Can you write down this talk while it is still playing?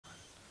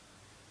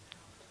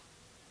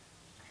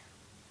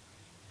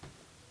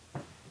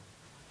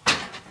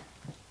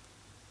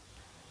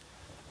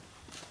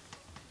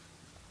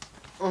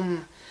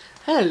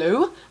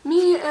Hello.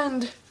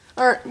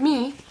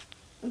 Me,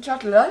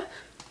 Dracula,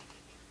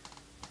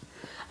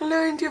 I'm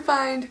going to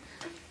find,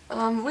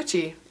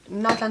 Witchy.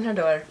 Knock on her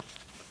door.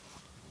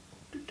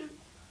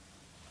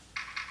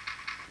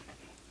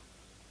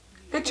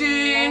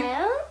 Witchy!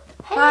 Hello?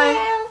 Hi.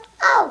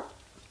 Hello.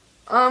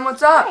 Oh.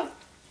 What's up?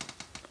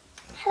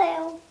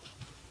 Hello.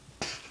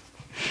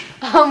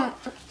 I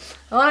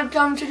want to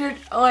come to your,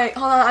 oh wait,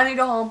 hold on, I need to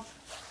go home.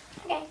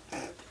 Okay.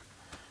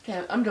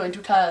 Okay, I'm going to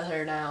tell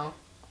her now.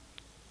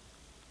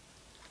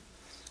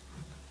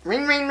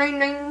 Ring, ring, ring,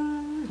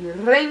 ring.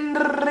 Ring,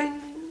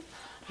 ring.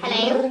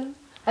 Hello. Ring.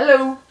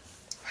 Hello.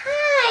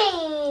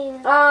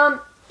 Hi.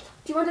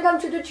 Do you want to come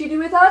trick or treating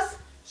with us?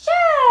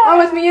 Sure. Oh,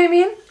 with me, you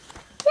mean?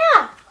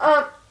 Yeah.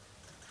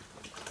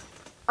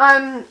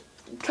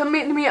 Come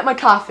meet me at my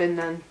coffin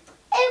then.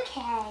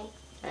 Okay.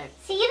 Okay.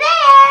 See you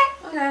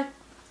there. Okay.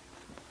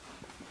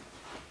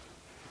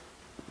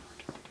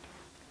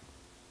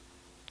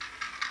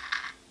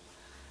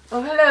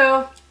 Oh,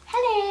 hello.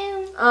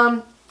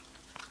 Hello.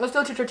 Let's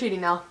go trick or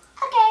treating now.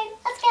 Okay,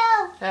 let's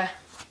go. Okay.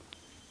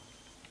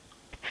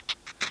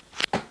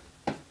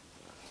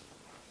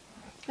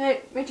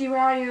 Hey, Richie, where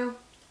are you?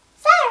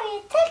 Sorry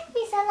it took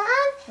me so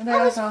long. Okay,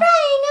 I was let's go.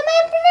 frying on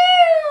my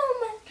broom.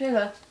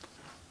 Kayla.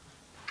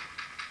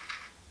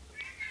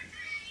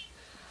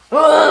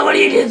 Oh, what do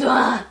you just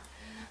want?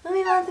 Let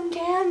me want some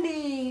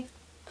candy.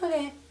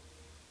 Okay.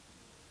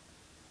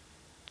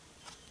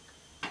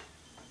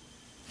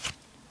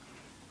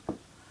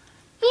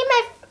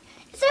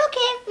 Is it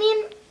okay if me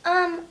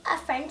and a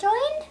friend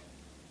joined?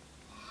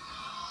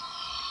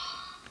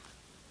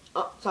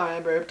 Oh, sorry, I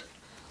burped.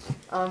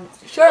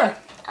 Sure.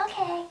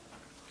 Okay.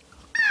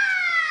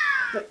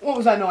 What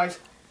was that noise?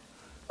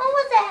 What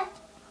was that?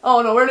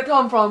 Oh no, where did it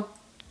come from?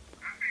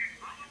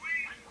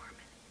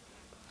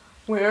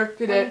 Where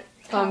did it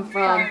come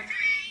from?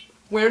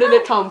 Where did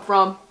it come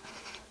from?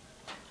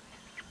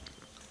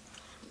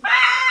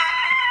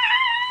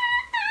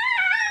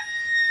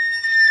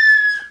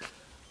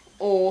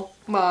 Oh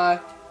my.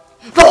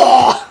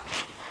 Oh!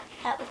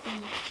 That was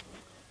me.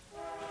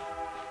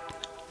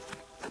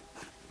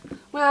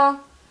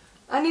 Well,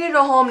 I need to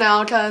go home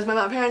now because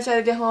my parents said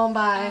to get home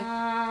by.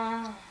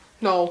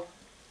 No.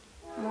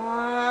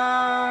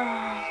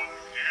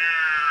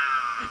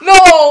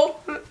 No!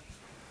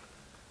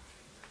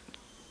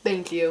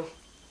 Thank you.